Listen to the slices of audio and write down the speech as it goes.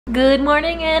Good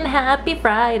morning and happy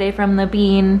Friday from the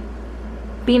Bean.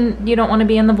 Bean, you don't want to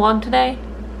be in the vlog today?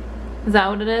 Is that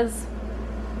what it is?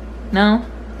 No?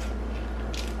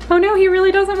 Oh no, he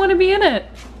really doesn't want to be in it.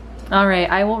 Alright,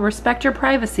 I will respect your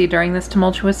privacy during this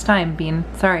tumultuous time, Bean.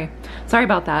 Sorry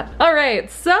about that.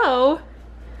 Alright, so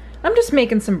I'm just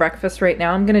making some breakfast right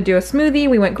now. I'm gonna do a smoothie.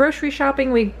 We went grocery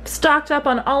shopping. We stocked up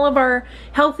on all of our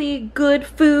healthy, good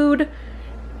food.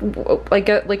 Like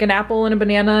an apple and a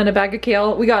banana and a bag of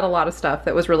kale. We got a lot of stuff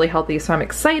that was really healthy, so I'm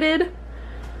excited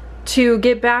to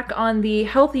get back on the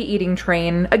healthy eating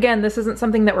train. Again, this isn't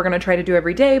something that we're gonna try to do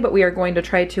every day, but we are going to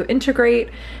try to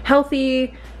integrate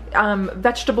healthy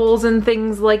vegetables and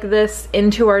things like this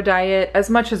into our diet as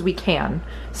much as we can.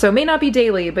 So it may not be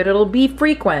daily, but it'll be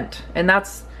frequent, and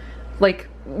that's like,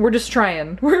 we're just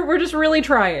trying. We're just really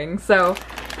trying. So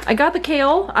I got the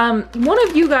kale. One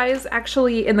of you guys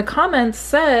actually in the comments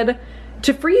said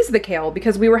to freeze the kale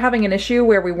because we were having an issue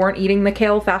where we weren't eating the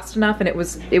kale fast enough and it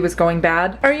was going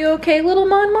bad. Are you okay, little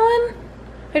Mon Mon?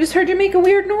 I just heard you make a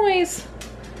weird noise.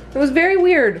 It was very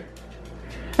weird.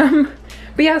 But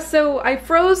yeah, so I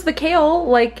froze the kale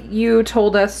like you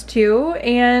told us to,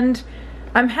 and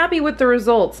I'm happy with the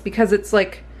results because it's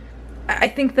like, I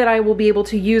think that I will be able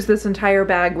to use this entire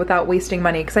bag without wasting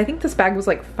money, because I think this bag was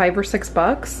like $5 or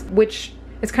 $6, which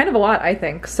is kind of a lot, I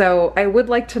think. So I would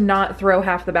like to not throw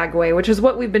half the bag away, which is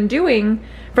what we've been doing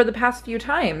for the past few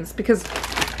times because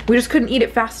we just couldn't eat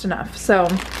it fast enough. So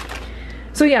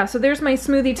yeah, so there's my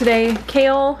smoothie today.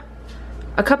 Kale,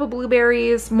 a cup of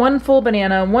blueberries, 1 full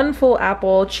banana, 1 full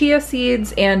apple, chia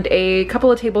seeds, and a couple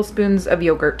of tablespoons of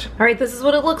yogurt. All right, this is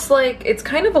what it looks like. It's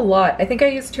kind of a lot. I think I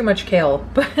used too much kale,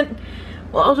 but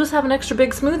well, I'll just have an extra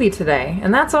big smoothie today,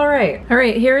 and that's all right. All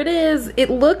right, here it is. It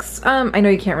looks, I know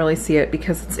you can't really see it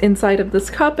because it's inside of this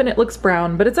cup and it looks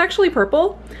brown, but it's actually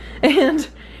purple, and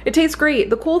it tastes great.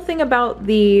 The cool thing about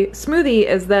the smoothie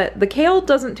is that the kale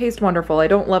doesn't taste wonderful. I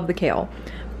don't love the kale.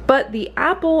 But the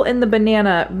apple and the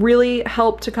banana really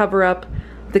help to cover up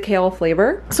the kale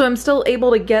flavor. So I'm still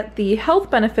able to get the health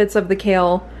benefits of the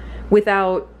kale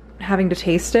without having to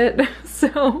taste it. So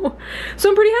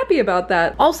I'm pretty happy about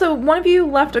that. Also, one of you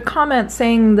left a comment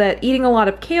saying that eating a lot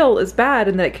of kale is bad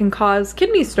and that it can cause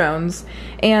kidney stones.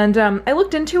 And I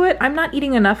looked into it. I'm not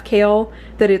eating enough kale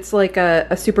that it's like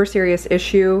a super serious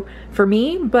issue for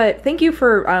me, but thank you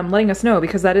for letting us know,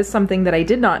 because that is something that I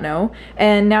did not know,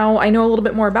 and now I know a little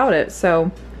bit more about it,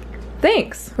 so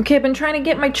thanks. Okay, I've been trying to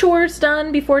get my chores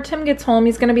done before Tim gets home.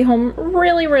 He's gonna be home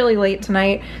really, really late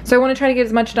tonight, so I wanna try to get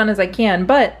as much done as I can,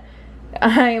 but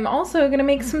I'm also gonna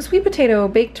make some sweet potato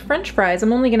baked French fries.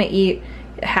 I'm only gonna eat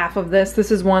half of this.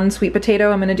 This is 1 sweet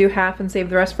potato. I'm gonna do half and save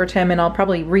the rest for Tim, and I'll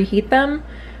probably reheat them.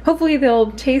 Hopefully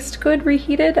they'll taste good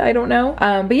reheated, I don't know.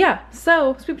 But yeah,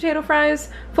 so sweet potato fries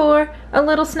for a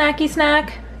little snacky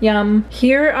snack. Yum.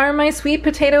 Here are my sweet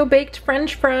potato baked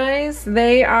French fries.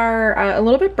 They are a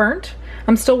little bit burnt.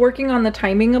 I'm still working on the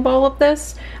timing of all of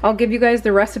this. I'll give you guys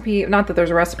the recipe. Not that there's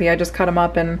a recipe, I just cut them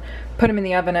up and put them in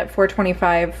the oven at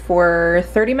 425 for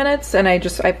 30 minutes, and I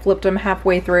flipped them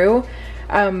halfway through.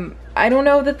 I don't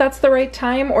know that that's the right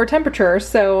time or temperature,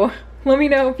 so let me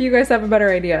know if you guys have a better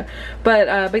idea.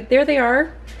 But there they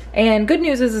are, and good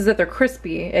news is that they're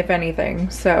crispy, if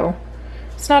anything, so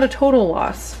it's not a total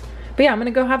loss. But yeah, I'm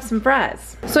gonna go have some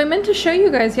fries. So I meant to show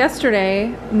you guys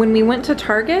yesterday when we went to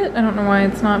Target. I don't know why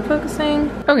it's not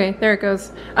focusing. Okay, there it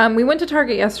goes. We went to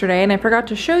Target yesterday and I forgot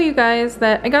to show you guys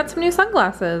that I got some new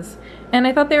sunglasses. And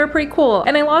I thought they were pretty cool.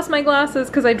 And I lost my glasses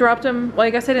because I dropped them, well, I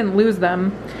guess I didn't lose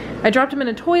them. I dropped them in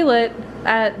a toilet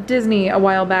at Disney a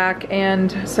while back,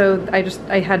 and so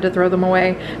I had to throw them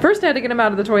away. First I had to get them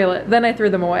out of the toilet, then I threw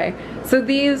them away. So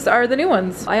these are the new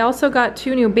ones. I also got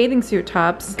 2 new bathing suit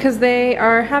tops because they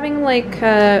are having like,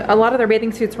 a lot of their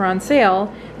bathing suits were on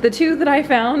sale. The 2 that I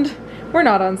found were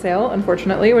not on sale,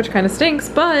 unfortunately, which kind of stinks,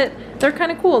 but they're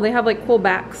kind of cool. They have like cool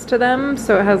backs to them,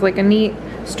 so it has like a neat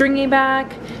stringy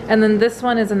back, and then this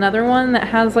one is another one that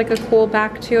has like a cool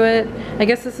back to it. I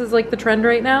guess this is like the trend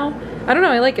right now. I don't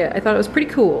know, I like it. I thought it was pretty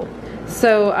cool.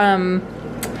 So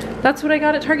that's what I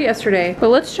got at Target yesterday. But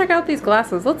let's check out these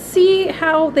glasses. Let's see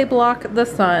how they block the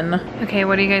sun. Okay,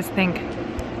 what do you guys think?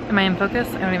 Am I in focus?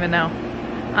 I don't even know.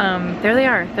 There they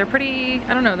are. They're pretty,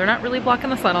 I don't know, they're not really blocking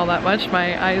the sun all that much.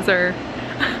 My eyes are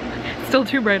still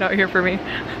too bright out here for me.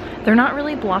 They're not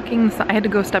really blocking the sun. I had to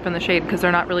go step in the shade because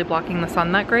they're not really blocking the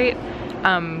sun that great.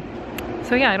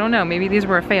 So yeah, I don't know, maybe these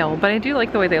were a fail, but I do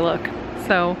like the way they look.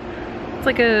 So it's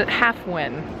like a half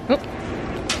win. Oop.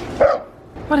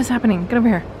 What is happening? Get over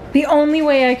here. The only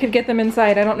way I could get them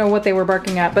inside, I don't know what they were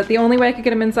barking at, but the only way I could get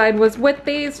them inside was with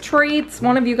these treats.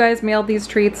 One of you guys mailed these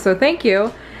treats, so thank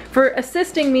you for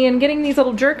assisting me in getting these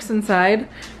little jerks inside.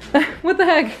 What the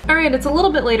heck? All right, it's a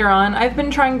little bit later on. I've been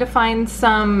trying to find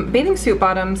some bathing suit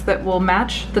bottoms that will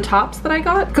match the tops that I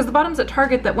got, because the bottoms at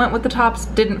Target that went with the tops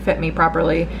didn't fit me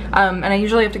properly. And I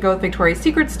usually have to go with Victoria's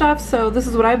Secret stuff, so this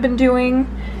is what I've been doing.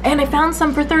 And I found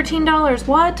some for $13.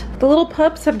 What? The little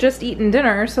pups have just eaten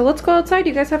dinner, so let's go outside.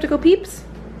 You guys have to go peeps?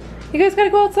 You guys gotta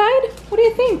go outside? What do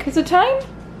you think? Is it time?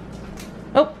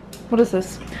 Oh, what is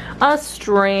this? A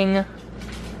string.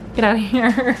 Get out of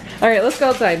here. All right, let's go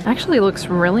outside. Actually looks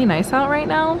really nice out right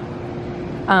now.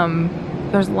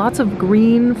 There's lots of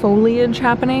green foliage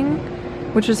happening,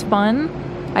 which is fun.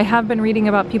 I have been reading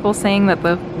about people saying that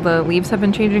the leaves have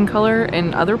been changing color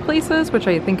in other places, which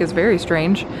I think is very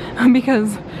strange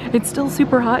because it's still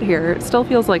super hot here. It still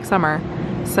feels like summer.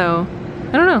 So,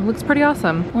 I don't know, it looks pretty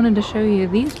awesome. I wanted to show you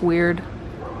these weird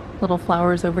little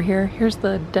flowers over here. Here's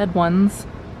the dead ones,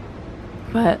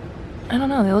 but I don't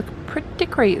know, they look pretty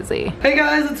crazy. Hey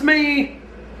guys, it's me!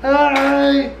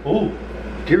 Hi! Oh,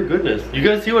 dear goodness. You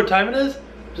guys see what time it is?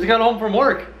 Just got home from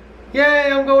work.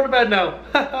 Yay, I'm going to bed now.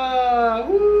 Haha,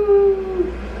 woo!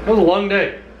 That was a long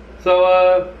day.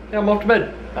 So, yeah, I'm off to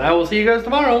bed. I will see you guys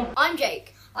tomorrow. I'm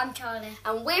Jake. I'm Charlie.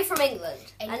 And we're from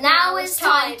England. And now it's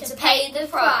time to pay the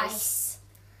price.